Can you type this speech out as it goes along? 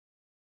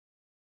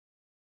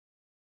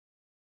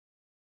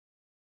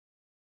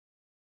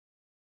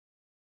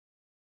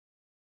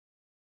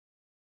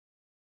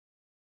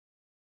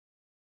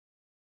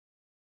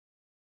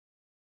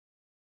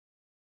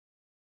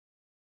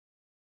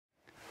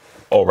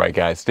Alright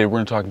guys, today we're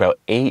going to talk about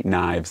 8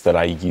 knives that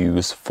I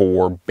use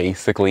for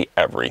basically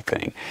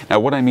everything. Now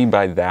what I mean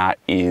by that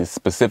is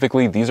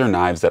specifically these are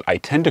knives that I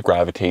tend to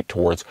gravitate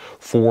towards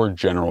for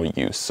general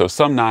use. So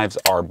some knives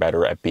are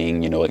better at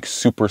being, like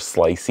super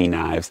slicey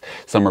knives.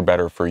 Some are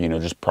better for,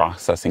 just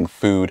processing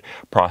food,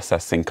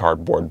 processing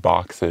cardboard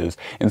boxes,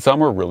 and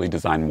some are really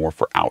designed more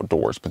for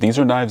outdoors. But these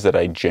are knives that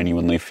I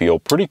genuinely feel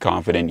pretty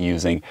confident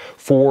using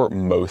for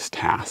most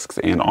tasks.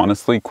 And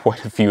honestly,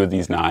 quite a few of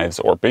these knives,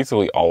 or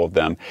basically all of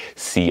them,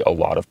 see a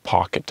lot of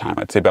pocket time.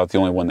 I'd say about the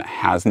only one that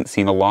hasn't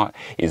seen a lot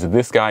is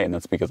this guy, and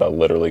that's because I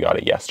literally got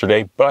it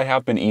yesterday, but I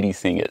have been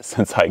EDCing it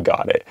since I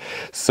got it.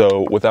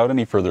 So without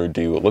any further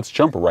ado, let's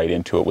jump right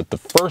into it with the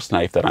first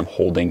knife that I'm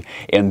holding,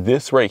 and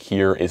this right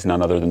here is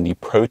none other than the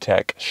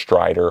ProTech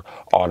Strider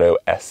Auto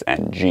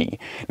SNG.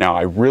 Now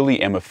I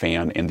really am a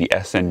fan, and the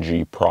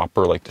SNG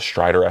proper, like the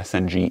Strider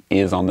SNG,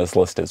 is on this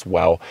list as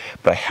well,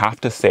 but I have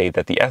to say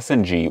that the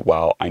SNG,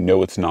 while I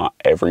know it's not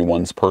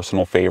everyone's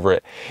personal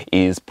favorite,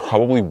 is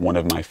probably one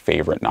of my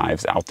favorite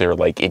knives out there.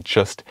 Like its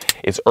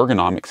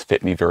ergonomics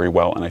fit me very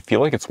well, and I feel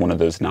like it's one of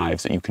those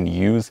knives that you can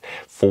use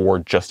for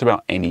just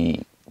about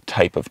any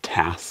type of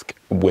task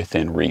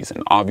within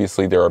reason.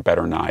 Obviously there are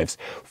better knives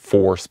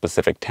for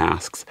specific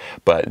tasks,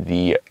 but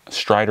the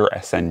Strider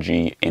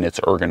SNG in its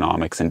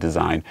ergonomics and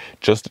design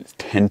just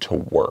tend to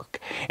work.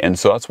 And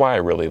so that's why I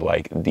really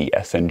like the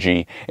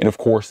SNG. And of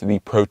course the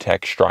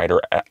ProTech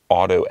Strider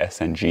Auto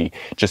SNG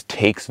just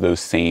takes those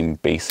same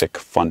basic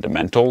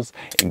fundamentals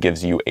and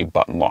gives you a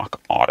button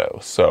lock auto.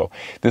 So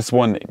this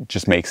one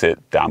just makes it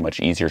that much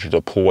easier to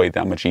deploy,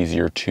 that much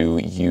easier to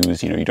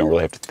use. You don't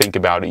really have to think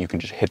about it. You can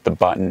just hit the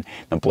button,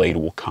 the blade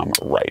will come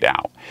right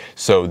out.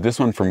 So this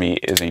one for me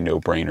is a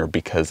no-brainer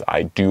because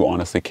I do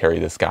honestly carry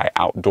this guy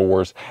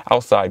outdoors,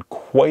 outside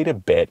quite a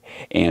bit,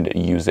 and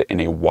use it in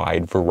a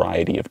wide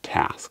variety of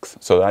tasks.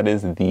 So that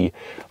is the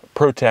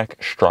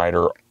ProTech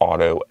Strider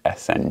Auto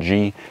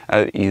SNG.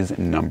 That is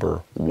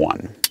number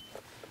 1.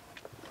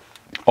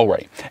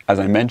 Alright, as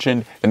I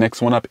mentioned, the next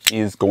one up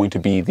is going to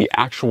be the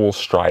actual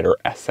Strider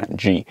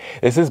SNG.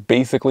 This is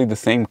basically the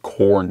same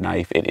core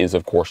knife. It is,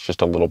 of course,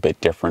 just a little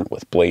bit different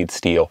with blade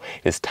steel.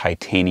 It is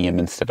titanium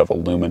instead of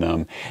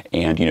aluminum,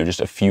 and, just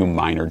a few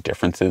minor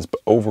differences. But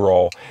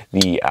overall,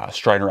 the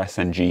Strider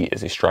SNG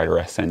is a Strider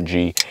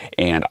SNG,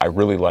 and I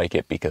really like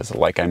it because,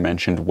 like I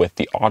mentioned with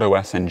the Auto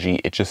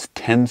SNG, it just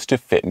tends to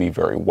fit me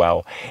very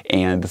well.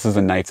 And this is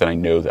a knife that I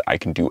know that I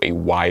can do a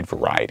wide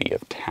variety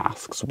of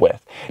tasks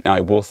with. Now, I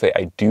will say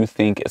I do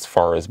think as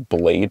far as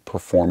blade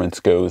performance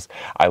goes,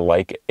 I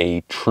like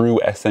a true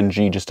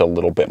SNG just a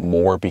little bit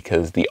more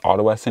because the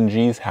Auto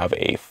SNGs have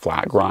a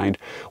flat grind,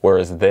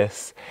 whereas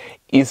this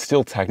is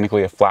still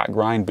technically a flat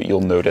grind, but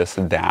you'll notice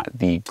that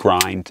the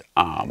grind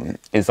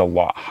is a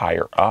lot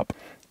higher up.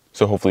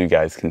 So hopefully you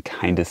guys can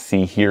kind of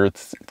see here.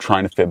 It's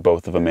trying to fit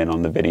both of them in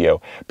on the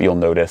video, but you'll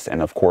notice,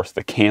 and of course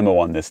the camo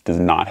on this does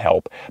not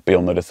help, but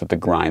you'll notice that the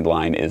grind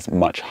line is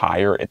much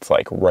higher. It's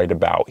like right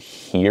about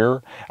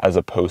here, as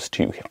opposed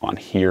to on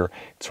here,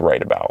 it's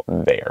right about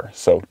there.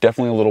 So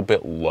definitely a little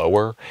bit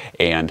lower,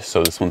 and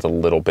so this one's a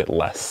little bit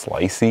less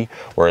slicey,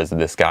 whereas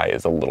this guy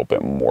is a little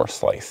bit more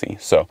slicey.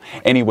 So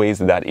anyways,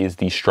 that is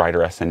the Strider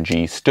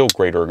SNG. Still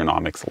great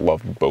ergonomics,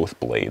 love both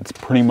blades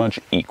pretty much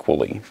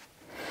equally.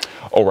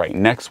 Alright,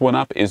 next one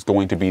up is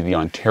going to be the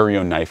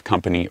Ontario Knife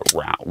Company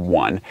Rat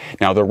 1.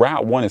 Now the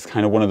Rat 1 is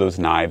kind of one of those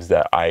knives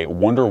that I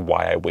wonder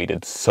why I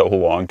waited so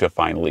long to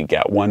finally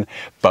get one,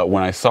 but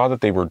when I saw that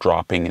they were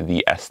dropping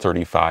the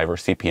S35 or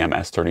CPM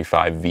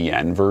S35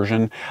 VN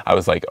version, I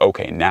was like,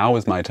 okay, now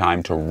is my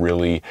time to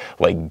really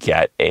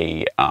get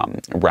a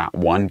Rat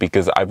 1,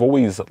 because I've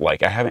always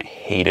I haven't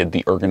hated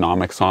the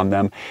ergonomics on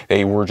them.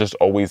 They were just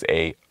always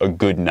a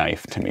good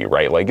knife to me,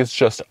 right? It's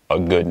just a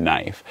good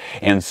knife.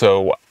 And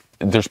so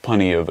there's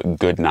plenty of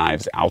good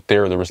knives out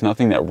there. There was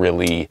nothing that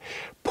really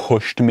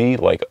pushed me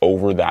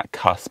over that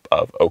cusp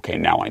of, okay,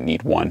 now I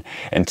need one,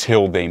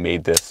 until they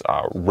made this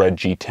red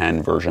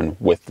G10 version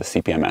with the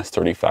CPM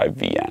S35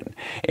 VN.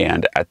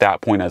 And at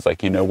that point I was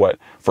like, you know what,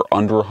 for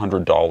under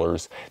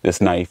 $100,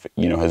 this knife,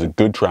 has a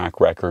good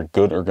track record,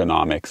 good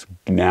ergonomics.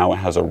 Now it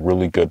has a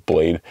really good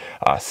blade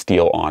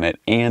steel on it,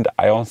 and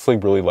I honestly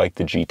really like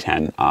the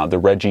G10. The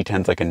red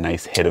G10 is a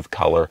nice hit of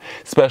color,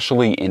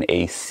 especially in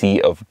a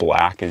sea of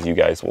black. As you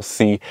guys will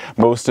see,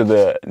 most of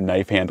the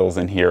knife handles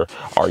in here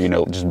are,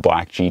 just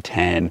black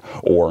G10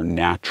 or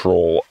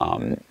natural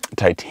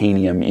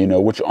titanium,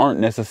 which aren't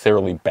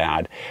necessarily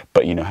bad,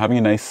 but having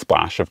a nice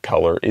splash of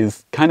color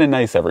is kind of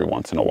nice every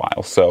once in a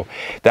while. So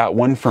that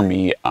one for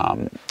me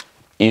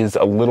is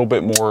a little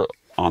bit more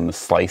on the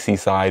slicey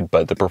side,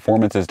 but the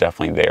performance is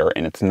definitely there,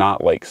 and it's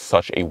not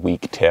such a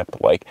weak tip.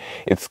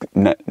 It's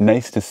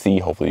nice to see.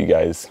 Hopefully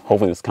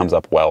this comes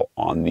up well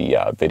on the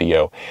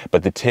video,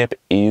 but the tip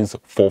is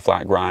full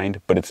flat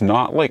grind, but it's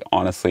not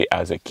honestly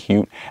as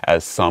acute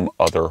as some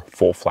other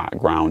full flat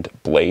ground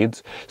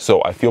blades.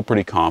 So I feel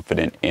pretty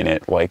confident in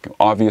it.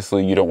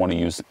 Obviously you don't want to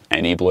use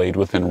any blade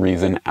within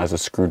reason as a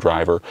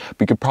screwdriver,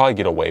 but you could probably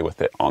get away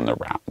with it on the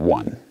Rat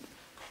 1.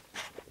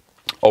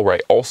 All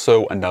right,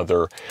 also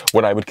another,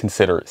 what I would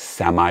consider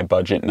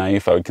semi-budget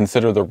knife. I would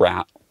consider the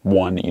Rat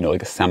one, you know,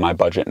 like a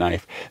semi-budget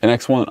knife. The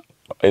next one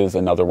is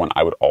another one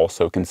I would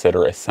also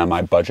consider a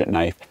semi-budget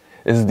knife.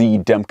 This is the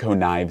Demko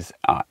Knives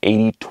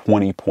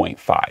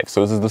 80-20.5.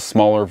 So this is the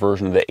smaller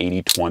version of the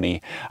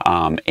 80-20,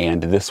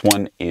 and this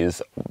one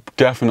is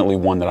definitely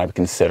one that I would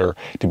consider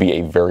to be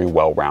a very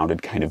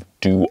well-rounded kind of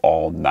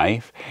do-all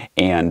knife.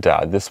 And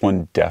this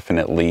one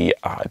definitely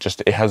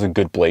it has a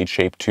good blade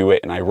shape to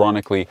it. And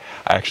ironically,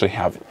 I actually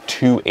have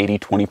two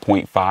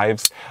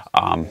 80-20.5s.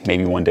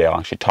 Maybe one day I'll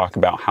actually talk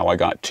about how I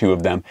got two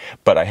of them,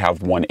 but I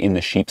have one in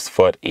the sheep's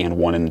foot and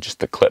one in just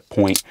the clip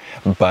point.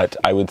 But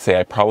I would say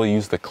I probably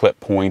use the clip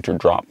point or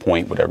drop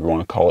point, whatever you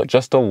want to call it,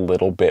 just a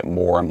little bit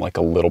more. I'm like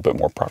a little bit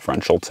more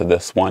preferential to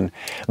this one,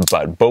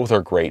 but both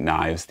are great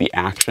knives. The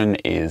action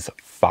is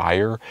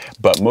fire,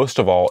 but most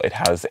of all, it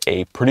has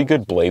a pretty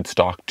good blade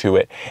stock to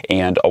it.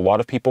 And a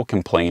lot of people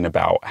complain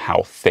about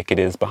how thick it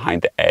is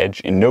behind the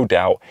edge. And no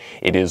doubt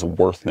it is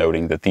worth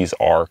noting that these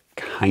are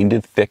kind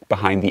of thick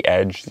behind the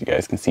edge. You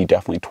guys can see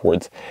definitely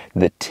towards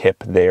the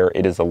tip there,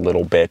 it is a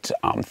little bit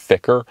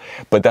thicker,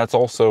 but that's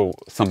also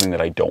something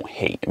that I don't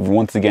hate.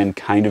 Once again,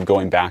 kind of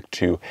going back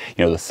to, you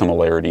know, the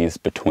similarities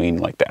between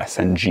like the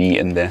SNG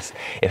and this,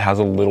 it has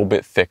a little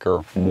bit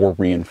thicker, more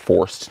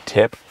reinforced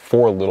tip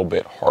for a little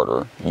bit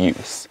harder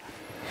use.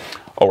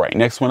 All right,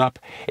 next one up,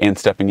 and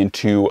stepping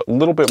into a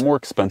little bit more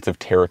expensive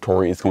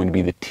territory, is going to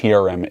be the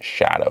TRM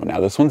Shadow. Now,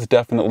 this one's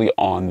definitely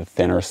on the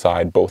thinner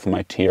side. Both of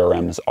my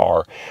TRMs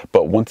are,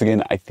 but once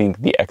again, I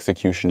think the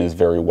execution is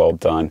very well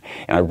done,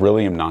 and I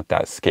really am not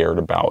that scared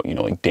about, you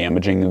know, like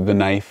damaging the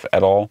knife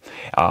at all.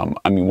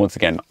 I mean, once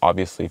again,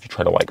 obviously, if you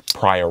try to like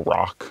pry a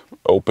rock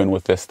open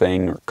with this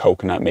thing, or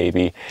coconut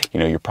maybe, you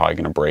know, you're probably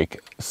going to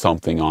break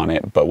something on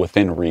it, but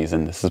within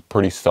reason, this is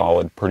pretty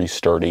solid, pretty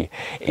sturdy,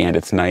 and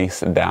it's nice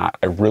that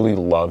I really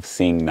love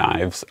seeing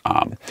knives,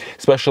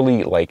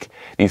 especially like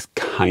these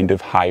kind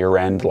of higher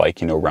end, like,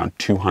 you know, around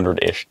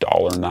 $200-ish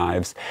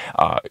knives,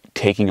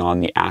 taking on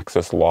the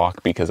Axis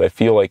lock, because I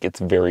feel like it's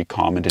very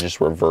common to just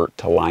revert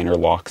to liner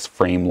locks,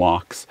 frame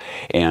locks,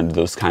 and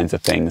those kinds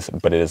of things,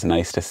 but it is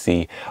nice to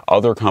see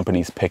other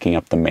companies picking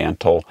up the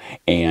mantle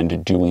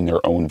and doing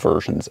their own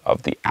versions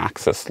of the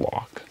Axis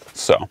lock.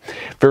 So,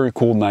 very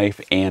cool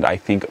knife, and I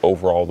think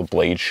overall the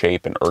blade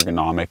shape and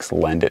ergonomics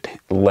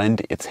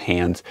lend its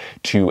hands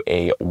to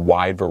a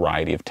wide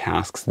variety of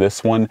tasks.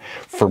 This one,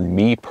 for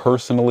me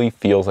personally,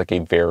 feels like a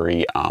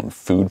very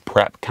food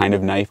prep kind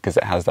of knife, because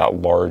it has that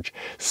large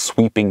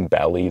sweeping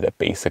belly that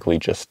basically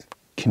just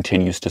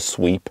continues to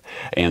sweep,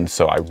 and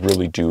so I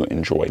really do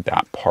enjoy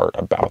that part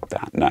about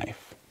that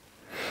knife.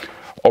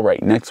 All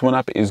right, next one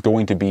up is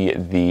going to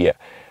be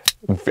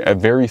a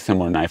very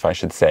similar knife, I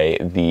should say,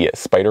 the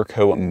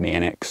Spyderco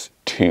Manix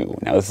 2.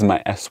 Now, this is my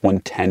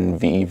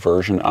S110V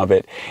version of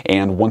it,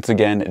 and once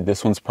again,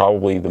 this one's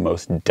probably the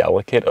most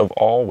delicate of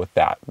all, with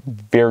that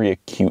very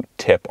acute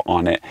tip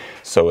on it,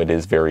 so it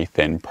is very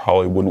thin.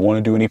 Probably wouldn't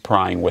want to do any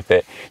prying with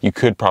it. You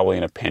could probably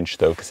in a pinch,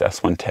 though, because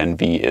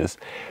S110V is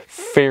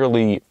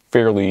fairly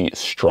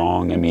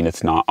strong. I mean,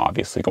 it's not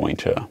obviously going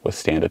to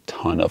withstand a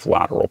ton of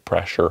lateral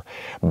pressure,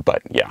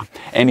 but yeah.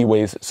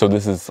 Anyways, so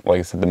this is, like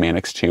I said, the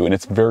Manix 2, and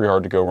it's very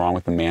hard to go wrong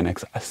with the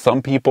Manix.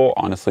 Some people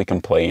honestly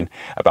complain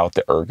about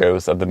the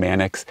ergos of the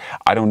Manix.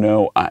 I don't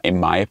know, in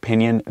my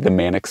opinion, the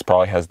Manix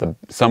probably has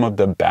some of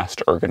the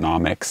best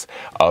ergonomics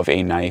of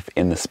a knife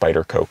in the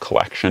Spyderco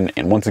collection,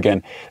 and once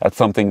again, that's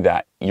something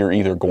that you're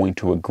either going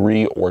to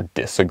agree or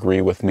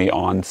disagree with me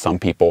on. Some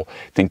people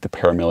think the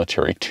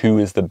Paramilitary 2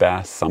 is the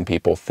best. Some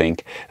people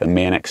think the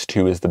Manix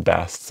 2 is the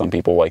best. Some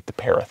people like the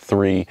Para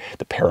 3,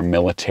 the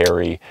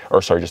Paramilitary,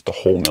 or sorry, just the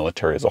whole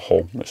military as a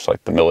whole, just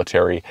like the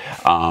military.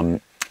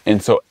 And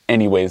so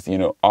anyways, you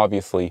know,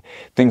 obviously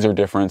things are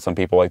different. Some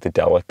people like the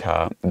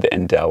Delica, the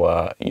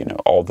Indela, you know,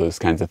 all those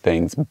kinds of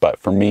things. But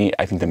for me,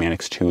 I think the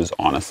Manix 2 is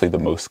honestly the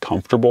most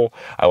comfortable.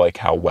 I like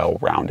how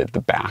well-rounded the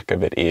back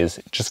of it is.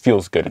 It just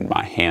feels good in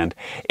my hand.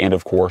 And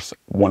of course,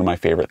 one of my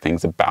favorite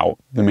things about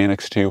the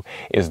Manix 2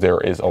 is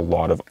there is a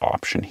lot of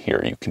option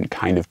here. You can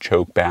kind of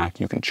choke back,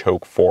 you can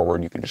choke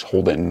forward, you can just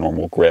hold it in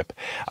normal grip.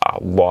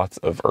 Lots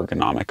of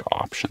ergonomic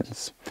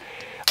options.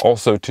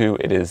 Also, too,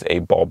 it is a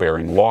ball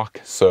bearing lock,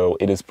 so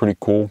it is pretty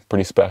cool,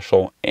 pretty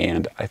special,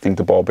 and I think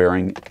the ball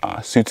bearing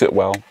suits it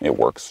well. It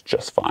works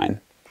just fine.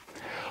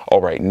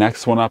 All right,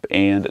 next one up,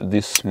 and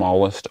the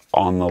smallest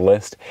on the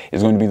list,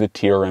 is going to be the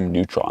TRM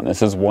Neutron.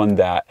 This is one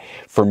that,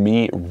 for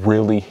me,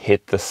 really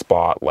hit the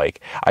spot. Like,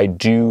 I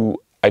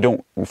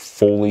don't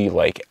fully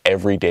like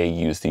every day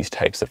use these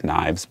types of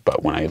knives,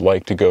 but when I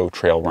like to go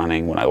trail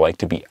running, when I like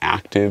to be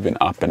active and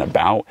up and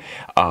about,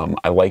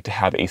 I like to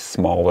have a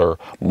smaller,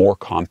 more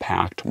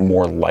compact,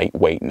 more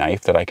lightweight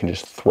knife that I can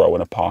just throw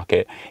in a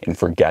pocket and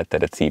forget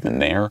that it's even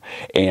there.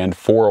 And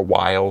for a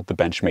while, the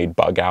Benchmade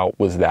Bug Out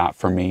was that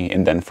for me,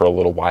 and then for a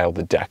little while,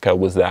 the Deca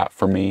was that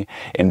for me,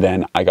 and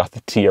then I got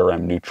the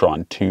TRM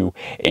Neutron 2,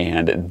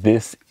 and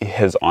this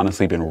has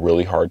honestly been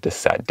really hard to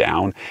set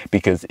down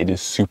because it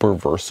is super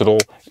versatile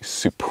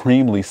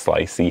supremely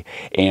slicey,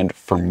 and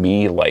for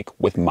me, like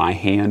with my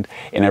hand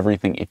and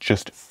everything, it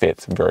just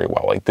fits very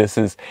well. Like this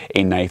is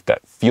a knife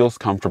that feels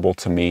comfortable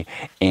to me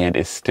and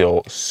is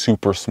still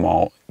super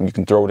small. You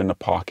can throw it in a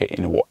pocket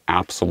and it will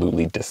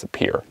absolutely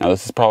disappear. Now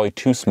this is probably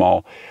too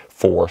small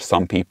for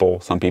some people.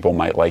 Some people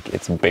might like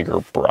its bigger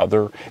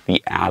brother,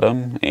 the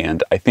Atom,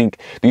 and I think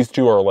these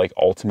two are like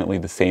ultimately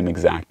the same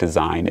exact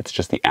design. It's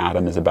just the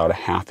Atom is about a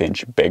 1/2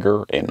 inch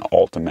bigger in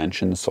all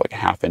dimensions, so like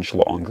a 1/2 inch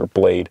longer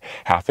blade,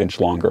 1/2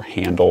 inch longer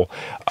handle.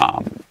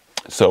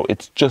 So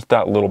it's just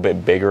that little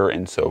bit bigger,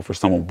 and so for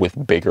someone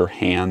with bigger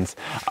hands,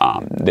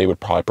 they would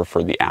probably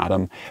prefer the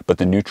Atom. But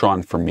the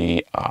Neutron for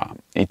me,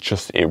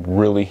 it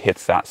really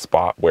hits that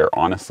spot where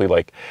honestly,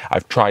 like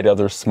I've tried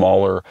other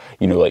smaller,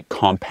 you know, like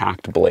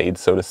compact blades,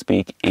 so to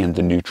speak, and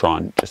the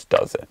Neutron just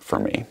does it for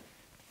me.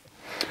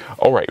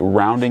 All right,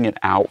 rounding it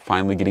out,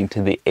 finally getting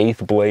to the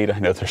 8th blade, I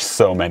know there's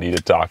so many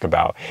to talk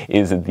about,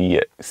 is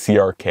the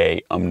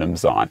CRK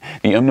Umnumzaan.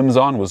 The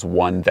Umnumzaan was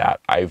one that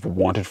I've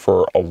wanted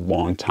for a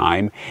long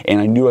time, and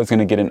I knew I was going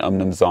to get an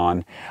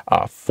Umnumzaan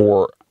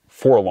for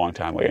a long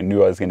time. Like I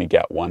knew I was going to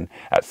get one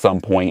at some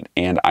point,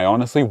 and I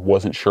honestly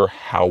wasn't sure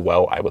how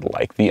well I would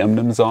like the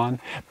Umnumzaan,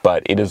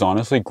 but it is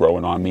honestly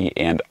growing on me.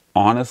 And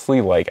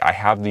honestly, like I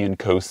have the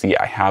Nkosi,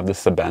 I have the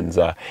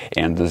Sebenza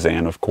and the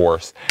Zan, of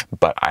course,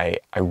 but I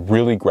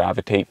really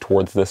gravitate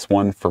towards this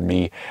one. For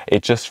me,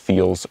 it just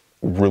feels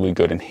really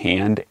good in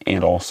hand,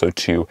 and also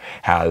too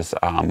has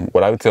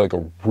what I would say like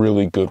a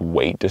really good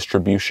weight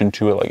distribution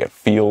to it. Like it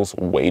feels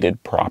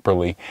weighted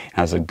properly,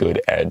 has a good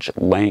edge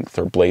length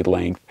or blade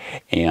length,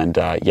 and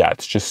yeah,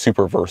 it's just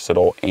super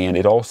versatile. And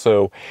it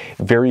also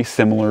very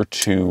similar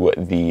to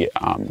the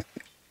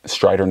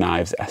Strider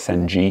Knives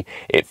SNG.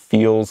 It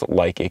feels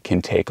like it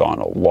can take on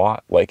a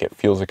lot, like it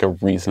feels like a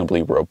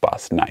reasonably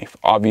robust knife.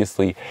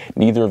 Obviously,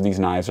 neither of these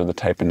knives are the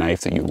type of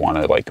knife that you want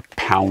to like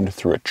pound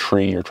through a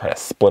tree or try to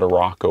split a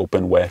rock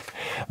open with,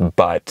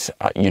 but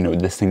you know,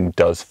 this thing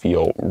does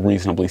feel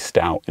reasonably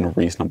stout and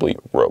reasonably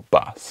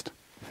robust.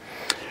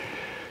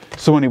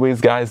 So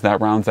anyways, guys,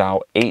 that rounds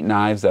out 8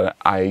 knives that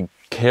I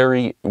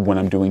carry when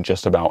I'm doing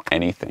just about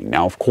anything.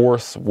 Now, of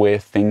course,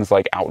 with things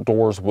like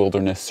outdoors,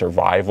 wilderness,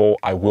 survival,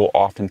 I will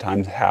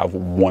oftentimes have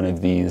one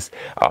of these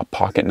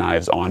pocket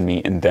knives on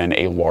me and then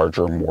a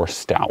larger, more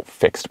stout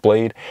fixed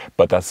blade.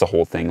 But that's the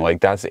whole thing.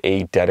 Like that's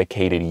a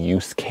dedicated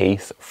use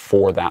case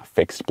for that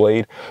fixed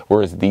blade,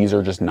 whereas these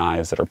are just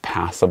knives that are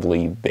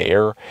passively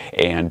there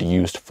and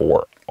used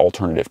for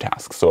alternative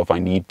tasks. So if I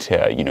need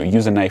to, you know,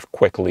 use a knife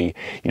quickly,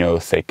 you know,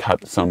 say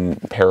cut some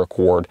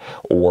paracord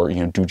or,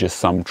 you know, do just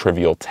some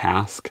trivial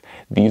task,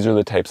 these are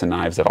the types of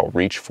knives that I'll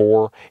reach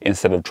for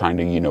instead of trying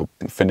to, you know,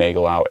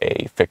 finagle out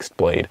a fixed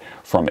blade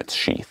from its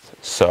sheath.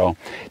 So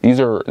these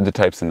are the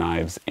types of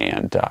knives,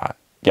 and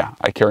yeah,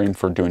 I carry them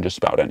for doing just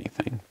about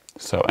anything.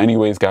 So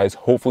anyways, guys,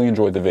 hopefully you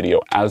enjoyed the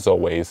video. As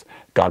always,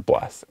 God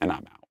bless, and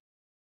I'm out.